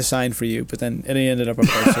trying to sign for you, but then he ended up at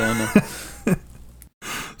Barcelona.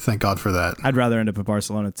 Thank God for that. I'd rather end up at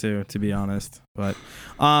Barcelona too, to be honest. But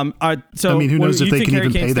so I mean, who knows if they can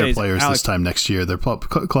even pay their players Alex, this time next year? Their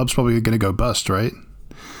club's probably going to go bust, right?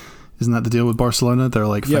 Isn't that the deal with Barcelona? They're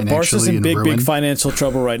like financially Barca's in ruin. big financial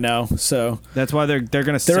trouble right now. So that's why they're going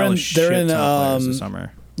to sell shit ton of players this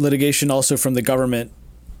summer. Litigation also from the government,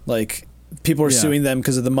 like. People are suing them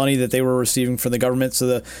because of the money that they were receiving from the government.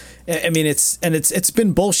 So it's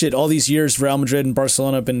been bullshit all these years. Real Madrid and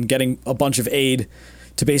Barcelona have been getting a bunch of aid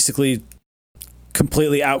to basically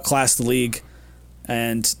completely outclass the league.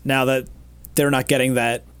 And now that they're not getting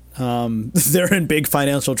that, they're in big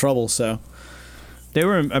financial trouble. So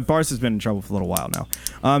Barca's been in trouble for a little while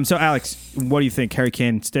now. So Alex, what do you think? Harry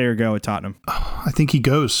Kane, stay or go at Tottenham? I think he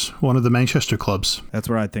goes. One of the Manchester clubs. That's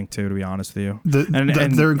what I think too, to be honest with you.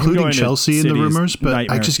 And they're including Chelsea in the rumors, but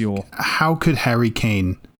how could Harry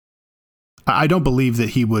Kane? I don't believe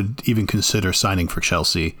that he would even consider signing for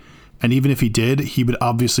Chelsea. And even if he did, he would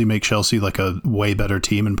obviously make Chelsea like a way better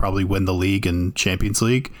team and probably win the league and Champions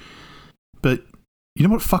League. But you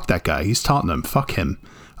know what? Fuck that guy. He's Tottenham. Fuck him.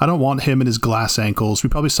 I don't want him and his glass ankles. We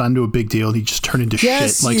probably signed him to a big deal and he just turned into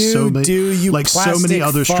shit like so many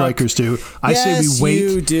other strikers do. I say we wait.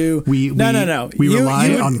 You do. We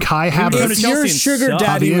rely on Kai Havertz. If your sugar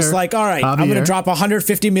daddy was like, all right, I'm going to drop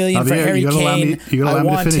 $150 million for Harry Kane. You got to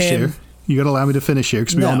allow me to finish here. You got to allow me to finish here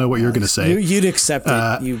because we all know what you're going to say. You'd accept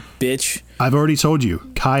it, you bitch. I've already told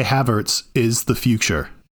you, Kai Havertz is the future.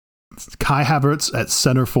 Kai Havertz at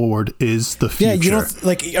center forward is the future. Yeah, you don't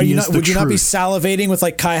like. Would you not be salivating with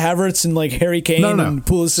like Kai Havertz and like Harry Kane and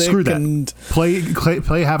Pulisic? Screw that. And play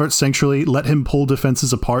Havertz centrally. Let him pull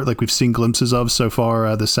defenses apart, like we've seen glimpses of so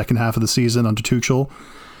far the second half of the season under Tuchel,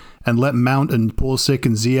 and let Mount and Pulisic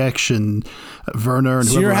and Ziyech and Werner and whoever else is playing.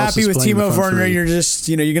 So you're happy with Timo Werner? You're just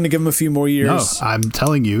you're going to give him a few more years. No, I'm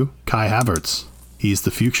telling you, Kai Havertz, he's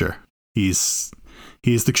the future. He's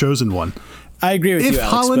the chosen one. I agree with you, Alex.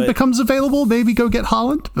 If Haaland becomes available, maybe go get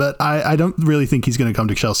Haaland. But I don't really think he's going to come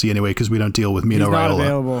to Chelsea anyway because we don't deal with Mino Raiola. He's not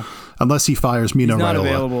available. Unless he fires Mino Raiola. He's not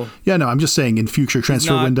available. Yeah, no, I'm just saying in future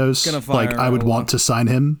transfer windows, like I would want to sign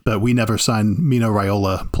him, but we never sign Mino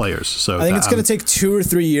Raiola players. So I think it's going to take 2 or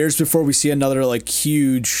 3 years before we see another like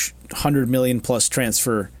huge 100 million plus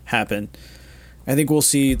transfer happen. I think we'll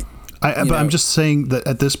see. But I'm just saying that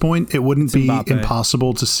at this point, it wouldn't be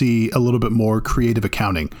impossible to see a little bit more creative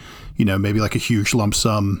accounting. Maybe like a huge lump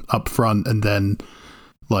sum up front and then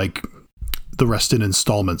like the rest in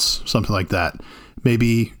installments, something like that.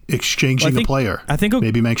 Maybe exchanging a player.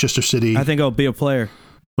 Maybe Manchester City. I think it'll be a player.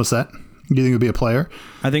 What's that? You think it'll be a player?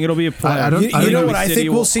 I think it'll be a player. I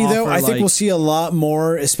think we'll see though? I think we'll see a lot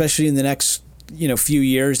more, especially in the next few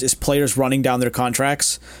years, is players running down their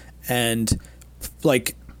contracts and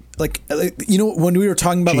like when we were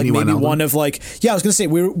talking about like maybe one of like I was gonna say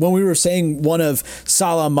when we were saying one of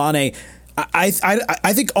Salah, Mane. I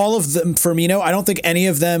think all of them, Firmino, I don't think any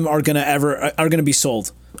of them are gonna be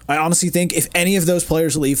sold. I honestly think if any of those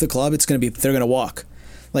players leave the club, they're gonna walk.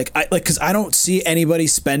 Because I don't see anybody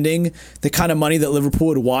spending the kind of money that Liverpool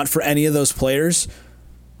would want for any of those players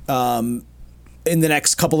in the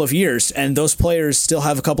next couple of years, and those players still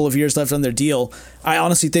have a couple of years left on their deal. I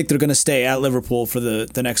honestly think they're going to stay at Liverpool for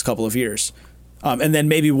the next couple of years, and then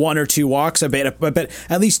maybe 1 or 2 walks. I bet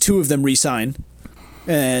at least 2 of them re-sign.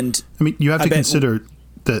 And I mean, you have to consider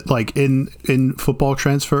that, like in football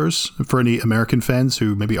transfers, for any American fans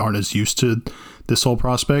who maybe aren't as used to this whole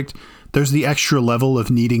prospect, there's the extra level of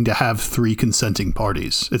needing to have 3 consenting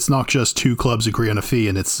parties. It's not just 2 clubs agree on a fee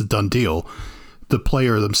and it's a done deal. The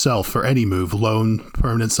player themselves, for any move, loan,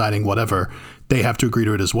 permanent signing, whatever, they have to agree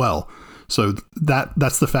to it as well. So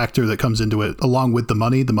that's the factor that comes into it, along with the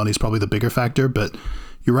money. The money's probably the bigger factor, but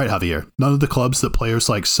you're right, Javier. None of the clubs that players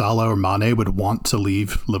like Salah or Mane would want to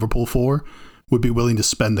leave Liverpool for would be willing to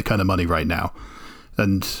spend the kind of money right now.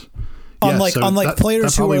 And unlike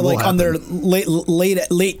players who are like on their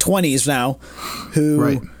late 20s now, who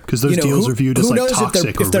right, because those deals are viewed as like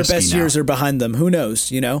toxic or if their risky best years are behind them. Who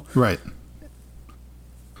knows? Right.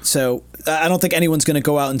 So I don't think anyone's going to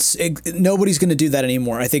go out and nobody's going to do that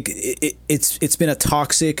anymore. I think it's been a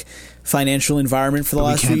toxic financial environment for the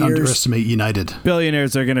last few years. We can't underestimate United.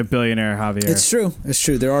 Billionaires are going to billionaire, Javier. It's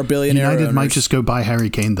true. There are billionaire United owners. might just go buy Harry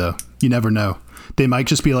Kane, though. You never know. They might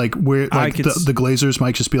just be like, the Glazers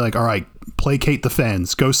might just be like, all right, placate the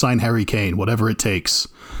fans, go sign Harry Kane, whatever it takes.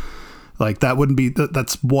 Like that wouldn't be.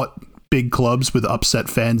 That's what big clubs with upset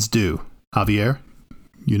fans do. Javier,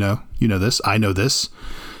 you know this. I know this.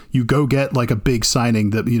 You go get like a big signing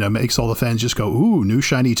that, makes all the fans just go, ooh, new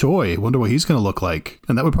shiny toy. Wonder what he's going to look like.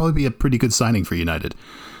 And that would probably be a pretty good signing for United.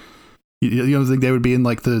 You don't think they would be in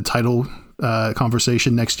like the title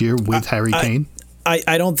conversation next year with Harry Kane?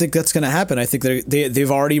 I don't think that's going to happen. I think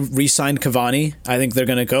they've already re-signed Cavani. I think they're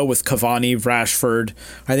going to go with Cavani, Rashford.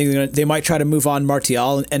 I think they might try to move on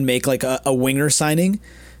Martial and make like a winger signing.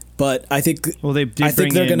 But I think they're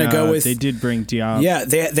going to go with. They did bring Diallo. Yeah,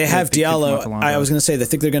 they have Diallo. I was going to say I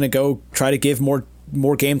think they're going to go try to give more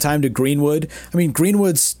game time to Greenwood. I mean,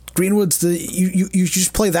 Greenwood's you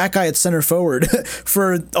just play that guy at center forward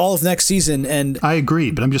for all of next season. And I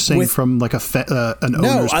agree, but I'm just saying from like an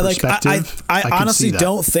owner's perspective. I honestly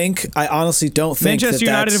don't think. Manchester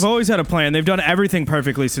United have always had a plan. They've done everything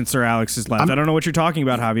perfectly since Sir Alex has left. I don't know what you're talking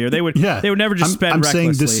about, Javier. They would never just spend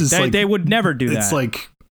recklessly. They would never do that. It's like.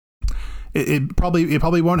 It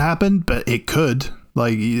probably won't happen, but it could.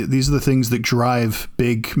 Like, these are the things that drive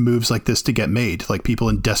big moves like this to get made, like people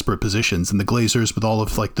in desperate positions, and the Glazers with all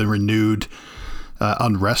of like the renewed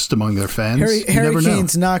unrest among their fans. Harry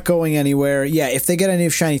Kane's not going anywhere. Yeah, if they get a new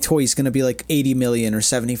shiny toy, he's going to be like 80 million or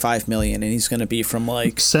 75 million, and he's going to be from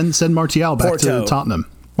like send Martial back to Tottenham.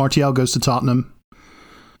 Martial goes to Tottenham.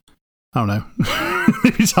 I don't know.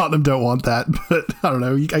 Maybe Tottenham don't want that, but I don't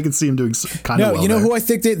know. I can see him doing kind of well. You know who I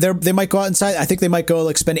think they might go out inside? I think they might go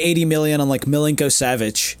like spend 80 million on like Milinko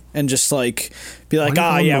Savic and just like be like,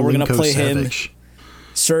 we're going to play him.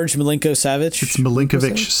 Serge Milinko Savic. It's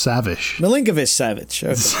Milinkovic Savic. Milinkovic Savic.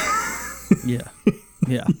 Okay.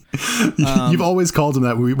 Yeah. You've always called him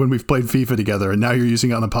that when we've played FIFA together, and now you're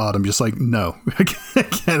using it on the pod. I'm just like, no, I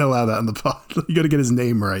can't allow that on the pod. You got to get his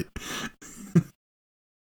name right.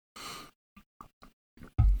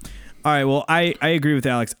 All right, well, I agree with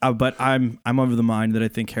Alex, but I'm of the mind that I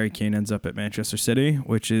think Harry Kane ends up at Manchester City,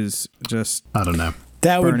 which is just... I don't know.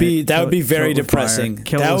 That would be very depressing.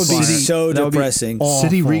 That would be so depressing.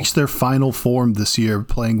 City reached their final form this year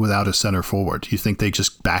playing without a center forward. Do you think they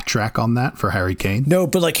just backtrack on that for Harry Kane? No,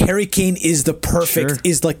 but like Harry Kane is the perfect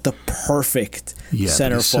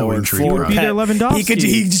center forward. He would be their Lewandowski.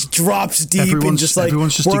 He just drops deep and just like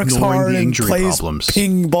works hard and plays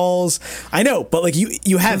ping balls. I know, but like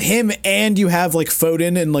you have him and you have like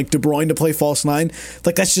Foden and like De Bruyne to play false nine.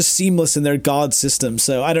 Like that's just seamless in their god system.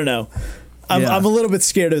 So I don't know. I'm a little bit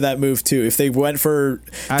scared of that move too. If they went for,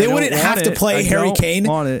 they wouldn't have to play Harry Kane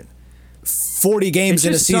 40 games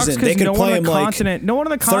in a season. They could play him like no one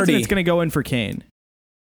on the continent's going to go in for Kane.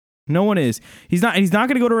 No one is. He's not going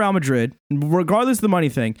to go to Real Madrid, regardless of the money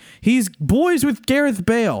thing. He's boys with Gareth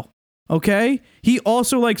Bale. Okay, he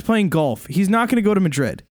also likes playing golf. He's not going to go to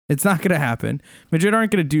Madrid. It's not going to happen. Madrid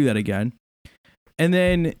aren't going to do that again. And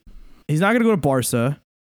then he's not going to go to Barca.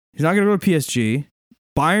 He's not going to go to PSG.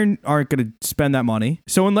 Bayern aren't going to spend that money.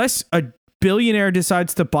 So unless a billionaire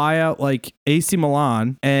decides to buy out like AC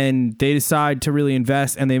Milan and they decide to really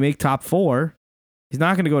invest and they make top 4, he's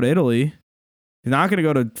not going to go to Italy. He's not going to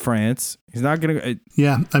go to France. He's not going to.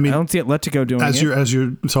 Yeah, I mean, I don't see Atletico doing it. As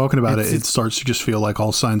you're talking about it starts to just feel like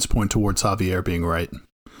all signs point towards Javier being right.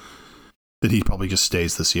 That he probably just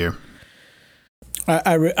stays this year.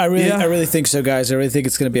 I really think so, guys. I really think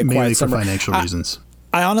it's going to be a quiet summer. Mainly for financial reasons.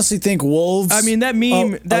 I honestly think Wolves. I mean, that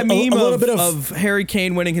meme of Harry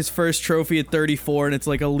Kane winning his first trophy at 34, and it's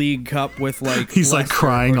like a League Cup with like he's like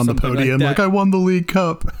crying on the podium, like I won the League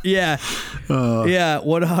Cup. Yeah,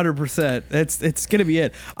 100%. It's gonna be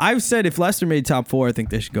it. I've said if Leicester made top 4, I think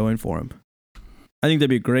they should go in for him. I think that'd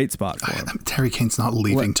be a great spot for him. Harry Kane's not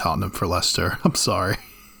leaving Tottenham for Leicester. I'm sorry.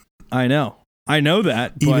 I know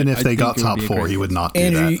that. Even if they got top 4, he would not do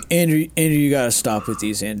that. Andrew, you gotta stop with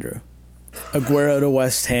these, Andrew. Aguero to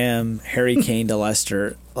West Ham, Harry Kane to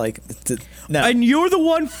Leicester. Like, no. And you're the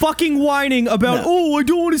one fucking whining about, I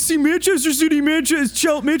don't want to see Manchester City,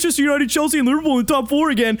 Manchester United, Chelsea, and Liverpool in the top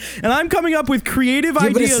 4 again. And I'm coming up with creative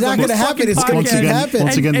ideas. But it's not going to happen. It's going to happen.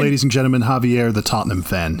 Once again, ladies and gentlemen, Javier, the Tottenham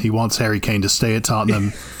fan. He wants Harry Kane to stay at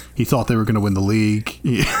Tottenham. He thought they were going to win the league.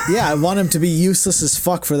 Yeah, I want him to be useless as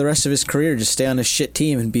fuck for the rest of his career. Just stay on a shit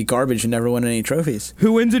team and be garbage and never win any trophies.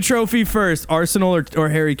 Who wins a trophy first, Arsenal or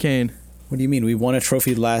Harry Kane? What do you mean? We won a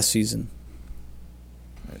trophy last season.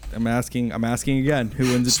 I'm asking again. Who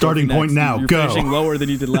wins a starting trophy point next? now? You're go. Finishing lower than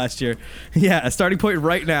you did last year. Yeah, a starting point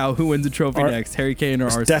right now. Who wins a trophy next? Harry Kane or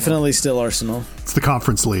Arsenal? Definitely still Arsenal. It's the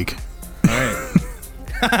Conference League. All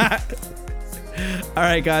right. All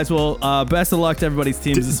right, guys. Well, best of luck to everybody's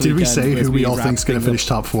teams this weekend. Did we say who we all think is going to finish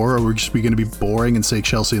top 4, or are we going to be boring and say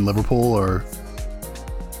Chelsea and Liverpool, or?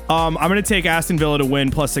 I'm going to take Aston Villa to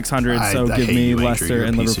win plus 600. So give me Leicester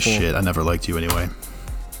and Liverpool. Piece of shit. I never liked you anyway.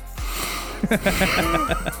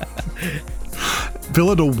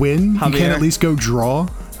 Villa to win? Javier. You can't at least go draw?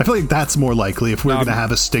 I feel like that's more likely. If we're going to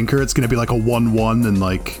have a stinker, it's going to be like a 1-1 and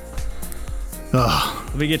like...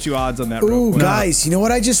 Let me get you odds on that. Ooh, guys, you know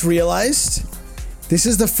what I just realized? This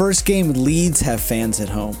is the first game Leeds have fans at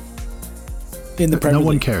home. In the Premier League. No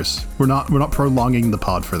one cares. We're not prolonging the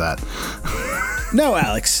pod for that. No,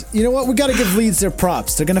 Alex. You know what? We got to give Leeds their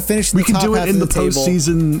props. They're going to finish the top half of the table. We can do it in the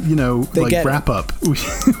postseason, like wrap up.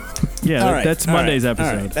 Yeah, that's Monday's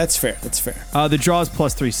episode. Right. That's fair. The draw is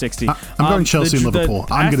plus 360. I'm going Chelsea and Liverpool.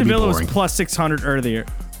 I'm going to be boring. Aston Villa was plus 600 earlier.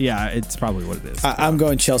 Yeah, it's probably what it is. I'm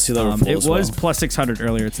going Chelsea, Liverpool. It was plus 600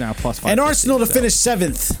 earlier. It's now plus 550. And Arsenal to finish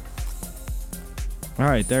 7th. All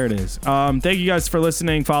right, there it is. Thank you guys for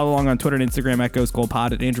listening. Follow along on Twitter and Instagram at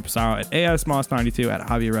GhostGoldPod, at Andrew Pissarro, at ASMoss92, at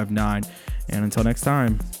JavierRev9. And until next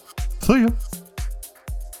time. See ya.